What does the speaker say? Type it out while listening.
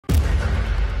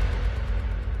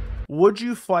Would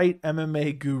you fight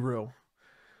MMA Guru?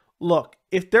 Look,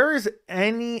 if there is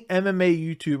any MMA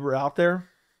YouTuber out there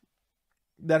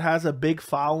that has a big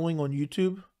following on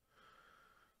YouTube,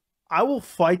 I will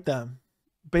fight them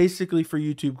basically for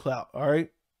YouTube clout, all right?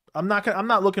 I'm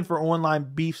not looking for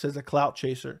online beefs as a clout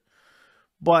chaser.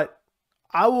 But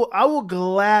I will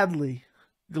gladly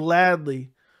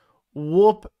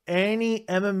whoop any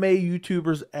MMA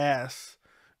YouTuber's ass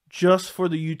just for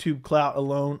the YouTube clout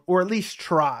alone, or at least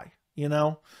try, you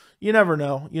know? You never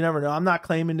know. You never know. I'm not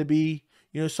claiming to be,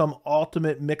 you know, some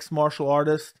ultimate mixed martial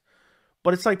artist,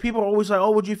 but it's like people are always like,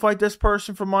 oh, would you fight this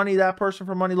person for money, that person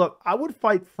for money? Look, I would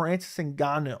fight Francis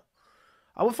Ngannou.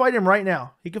 I would fight him right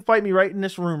now. He could fight me right in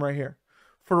this room right here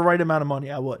for the right amount of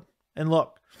money. I would. And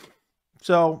look,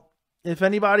 so if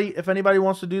anybody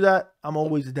wants to do that, I'm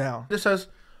always down. This says,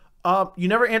 you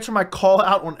never answer my call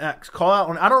out on X. Call out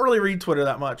on, I don't really read Twitter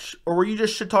that much. Or were you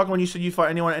just shit talking when you said you fight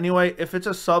anyone? Anyway, if it's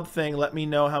a sub thing, let me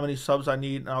know how many subs I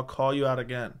need and I'll call you out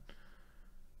again.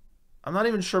 I'm not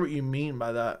even sure what you mean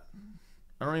by that.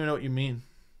 I don't even know what you mean.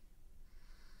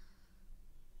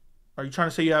 Are you trying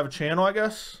to say you have a channel, I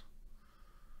guess?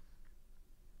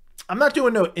 I'm not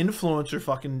doing no influencer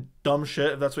fucking dumb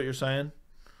shit, if that's what you're saying.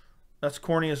 That's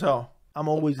corny as hell. I'm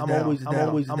always down.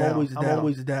 I'm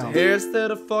always down. Here's to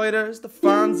the fighters, the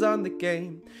fans and the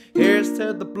game. Here's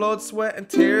to the blood, sweat and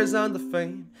tears and the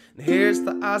fame. And here's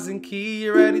to Az and Key,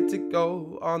 ready to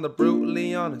go on the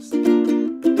brutally honest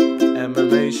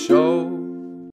MMA show.